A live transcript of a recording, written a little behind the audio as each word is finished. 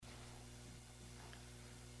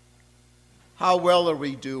How well are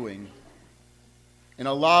we doing in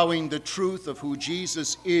allowing the truth of who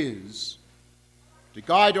Jesus is to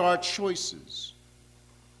guide our choices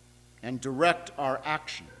and direct our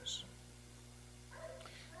actions?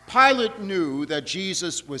 Pilate knew that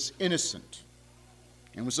Jesus was innocent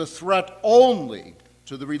and was a threat only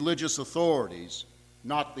to the religious authorities,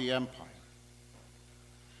 not the empire.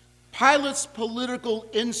 Pilate's political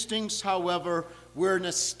instincts, however, were in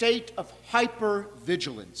a state of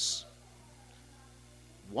hyper-vigilance.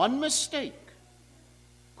 One mistake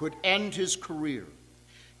could end his career.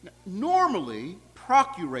 Normally,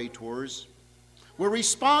 procurators were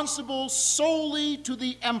responsible solely to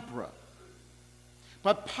the emperor.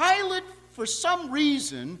 But Pilate, for some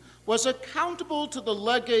reason, was accountable to the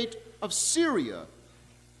legate of Syria,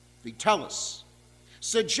 Vitellius,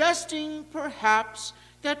 suggesting perhaps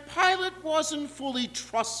that Pilate wasn't fully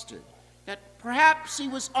trusted, that perhaps he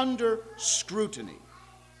was under scrutiny.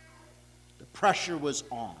 The pressure was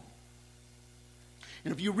on.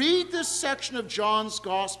 And if you read this section of John's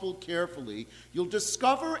Gospel carefully, you'll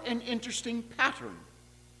discover an interesting pattern.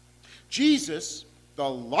 Jesus, the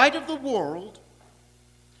light of the world,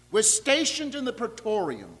 was stationed in the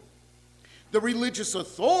praetorium. The religious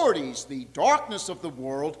authorities, the darkness of the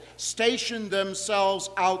world, stationed themselves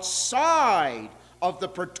outside of the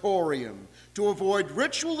praetorium to avoid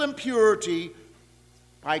ritual impurity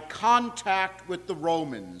by contact with the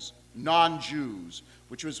Romans, non-Jews,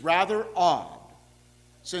 which was rather odd,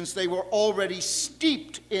 since they were already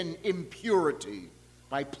steeped in impurity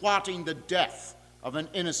by plotting the death of an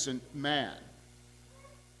innocent man.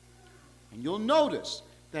 And you'll notice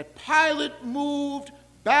that Pilate moved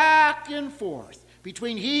back and forth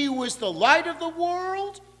between he who is the light of the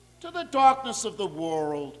world to the darkness of the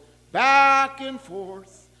world, back and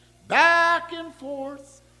forth,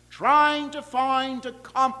 trying to find a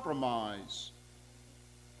compromise.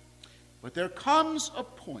 But there comes a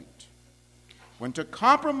point when to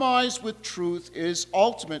compromise with truth is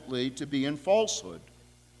ultimately to be in falsehood,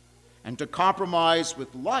 and to compromise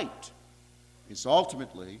with light is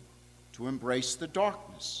ultimately to embrace the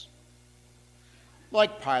darkness.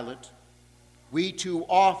 Like Pilate, we too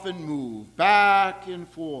often move back and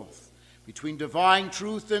forth between divine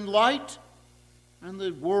truth and light and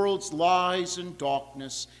the world's lies and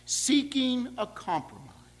darkness, seeking a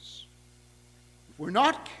compromise. If we're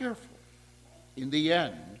not careful, in the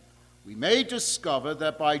end, we may discover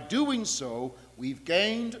that by doing so, we've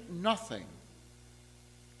gained nothing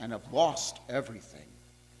and have lost everything.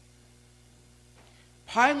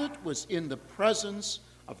 Pilate was in the presence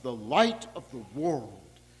of the light of the world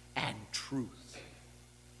and truth.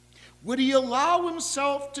 Would he allow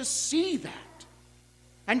himself to see that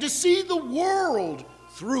and to see the world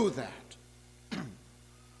through that?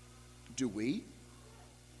 Do we?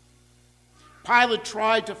 Pilate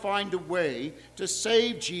tried to find a way to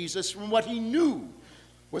save Jesus from what he knew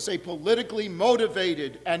was a politically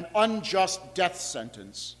motivated and unjust death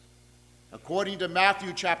sentence. According to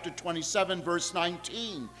Matthew chapter 27, verse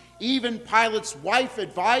 19, even Pilate's wife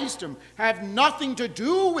advised him, have nothing to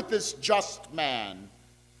do with this just man.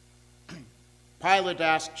 Pilate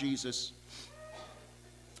asked Jesus,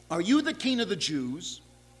 are you the king of the Jews?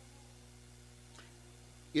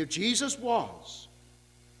 If Jesus was,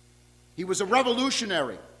 he was a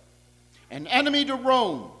revolutionary, an enemy to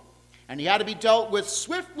Rome, and he had to be dealt with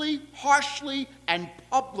swiftly, harshly, and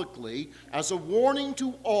publicly as a warning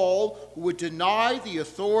to all who would deny the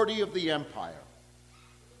authority of the empire.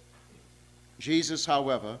 Jesus,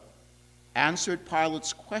 however, answered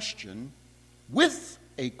Pilate's question with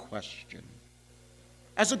a question,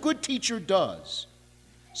 as a good teacher does.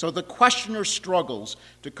 So the questioner struggles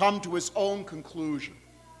to come to his own conclusion.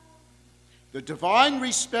 The divine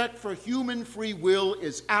respect for human free will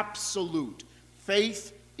is absolute.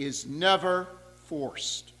 Faith is never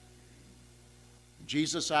forced.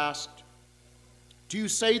 Jesus asked, do you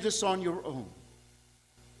say this on your own,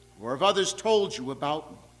 or have others told you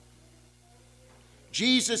about me?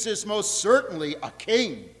 Jesus is most certainly a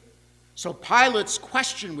king, so Pilate's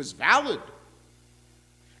question was valid.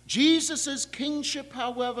 Jesus' kingship,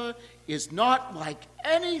 however, is not like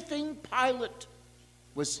anything Pilate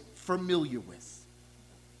was familiar with.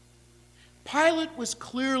 Pilate was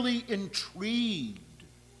clearly intrigued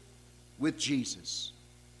with Jesus.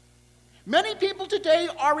 Many people today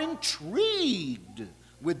are intrigued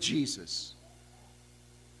with Jesus.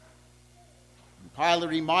 And Pilate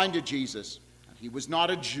reminded Jesus that he was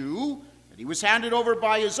not a Jew, that he was handed over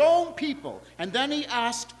by his own people. And then he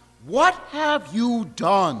asked, what have you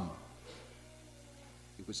done?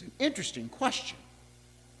 It was an interesting question.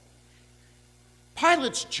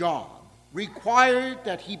 Pilate's job required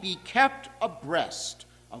that he be kept abreast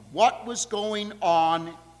of what was going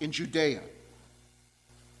on in Judea,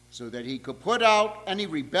 so that he could put out any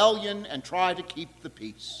rebellion and try to keep the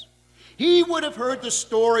peace. He would have heard the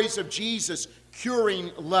stories of Jesus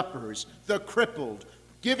curing lepers, the crippled,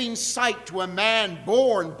 giving sight to a man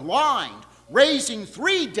born blind, raising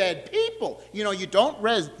 3 dead people. You know, you don't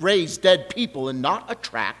raise dead people and not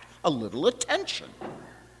attract a little attention.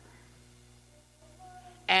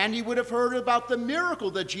 And he would have heard about the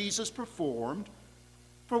miracle that Jesus performed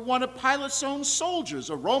for one of Pilate's own soldiers,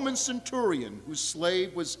 a Roman centurion whose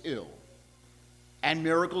slave was ill, and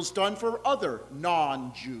miracles done for other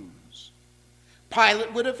non-Jews.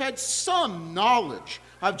 Pilate would have had some knowledge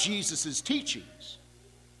of Jesus' teachings.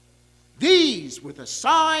 These were the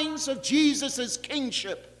signs of Jesus'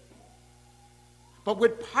 kingship. But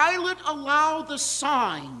would Pilate allow the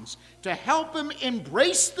signs to help him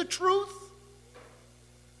embrace the truth?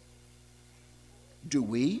 Do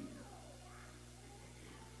we?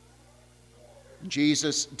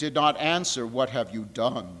 Jesus did not answer, "What have you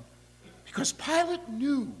done?" because Pilate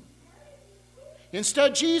knew.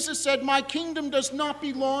 Instead, Jesus said, "My kingdom does not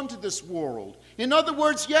belong to this world." In other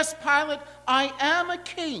words, yes, Pilate, I am a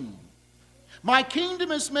king. My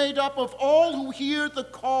kingdom is made up of all who hear the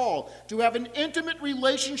call to have an intimate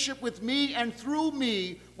relationship with me and through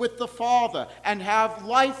me with the Father and have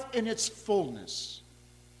life in its fullness.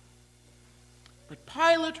 But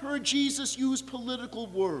Pilate heard Jesus use political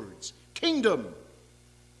words: kingdom,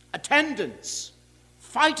 attendance,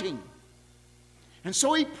 fighting. And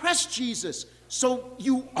so he pressed Jesus, "So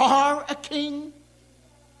you are a king?"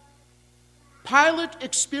 Pilate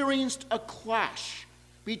experienced a clash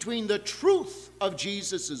between the truth of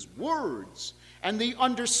Jesus' words and the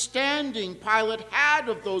understanding Pilate had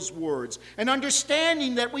of those words, an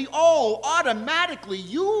understanding that we all automatically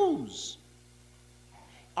use.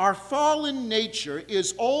 Our fallen nature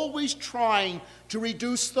is always trying to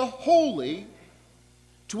reduce the holy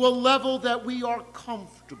to a level that we are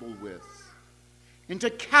comfortable with, into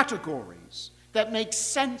categories that make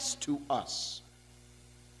sense to us,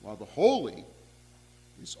 while the holy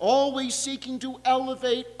is always seeking to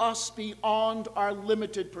elevate us beyond our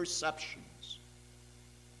limited perceptions.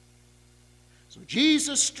 So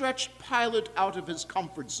Jesus stretched Pilate out of his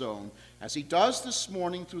comfort zone, as he does this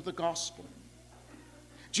morning through the gospel.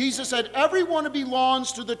 Jesus said, "Everyone who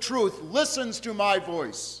belongs to the truth listens to my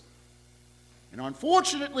voice." And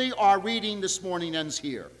unfortunately, our reading this morning ends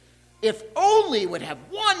here. If only we'd have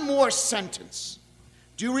one more sentence.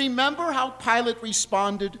 Do you remember how Pilate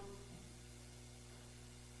responded?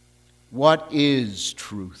 What is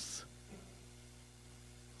truth?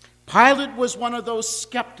 Pilate was one of those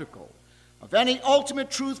skeptical of any ultimate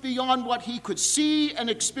truth beyond what he could see and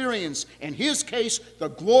experience, in his case, the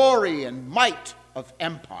glory and might of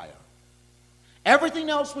empire. Everything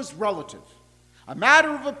else was relative, a matter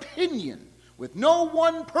of opinion, with no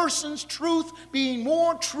one person's truth being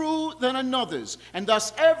more true than another's, and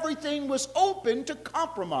thus everything was open to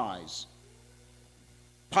compromise.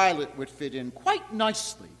 Pilate would fit in quite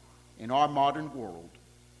nicely in our modern world.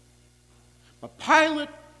 But Pilate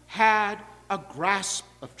had a grasp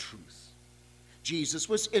of truth. Jesus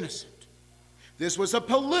was innocent. This was a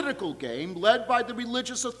political game led by the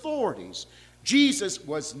religious authorities. Jesus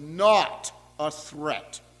was not a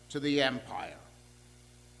threat to the empire.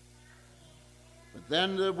 But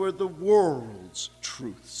then there were the world's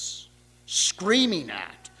truths, screaming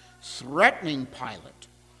at, threatening Pilate.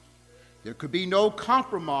 There could be no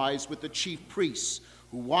compromise with the chief priests,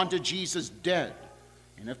 who wanted Jesus dead.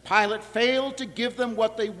 And if Pilate failed to give them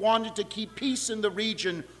what they wanted to keep peace in the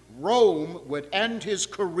region, Rome would end his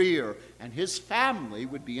career and his family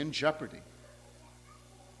would be in jeopardy.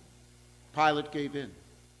 Pilate gave in,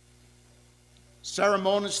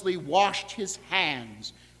 ceremoniously washed his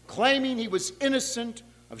hands, claiming he was innocent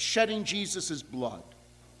of shedding Jesus' blood.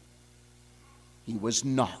 He was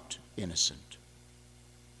not innocent.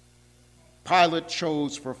 Pilate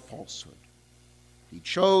chose for falsehood. He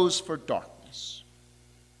chose for darkness.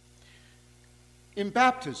 In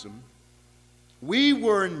baptism, we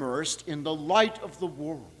were immersed in the light of the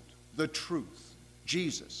world, the truth,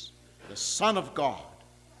 Jesus, the Son of God,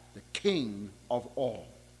 the King of all.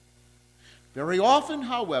 Very often,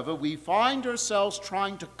 however, we find ourselves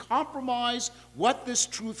trying to compromise what this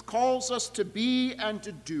truth calls us to be and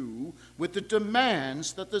to do with the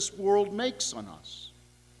demands that this world makes on us.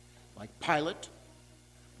 Like Pilate,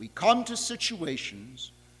 we come to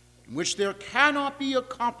situations in which there cannot be a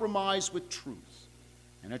compromise with truth,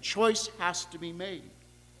 and a choice has to be made.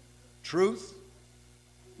 Truth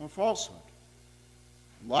or falsehood,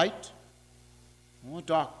 light or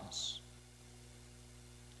darkness.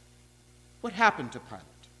 What happened to Pilate?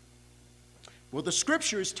 Well, the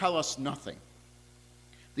scriptures tell us nothing.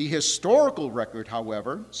 The historical record,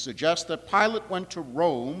 however, suggests that Pilate went to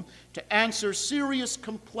Rome to answer serious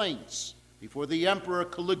complaints before the Emperor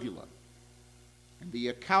Caligula, and the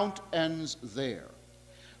account ends there.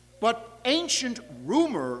 But ancient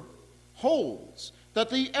rumor holds that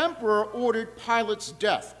the emperor ordered Pilate's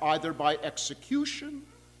death either by execution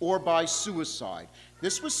or by suicide.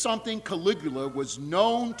 This was something Caligula was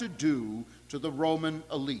known to do to the Roman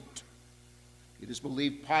elite. It is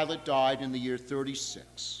believed Pilate died in the year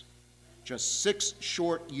 36, just 6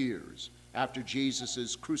 short years after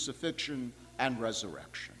Jesus' crucifixion and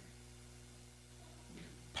resurrection.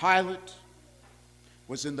 Pilate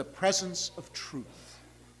was in the presence of truth,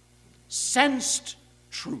 sensed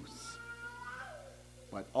truth,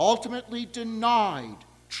 but ultimately denied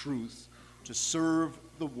truth to serve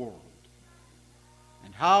the world.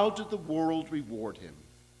 And how did the world reward him?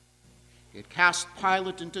 It cast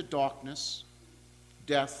Pilate into darkness,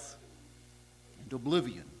 death, and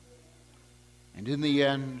oblivion. And in the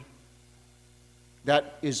end,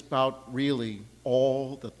 that is about really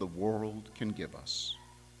all that the world can give us.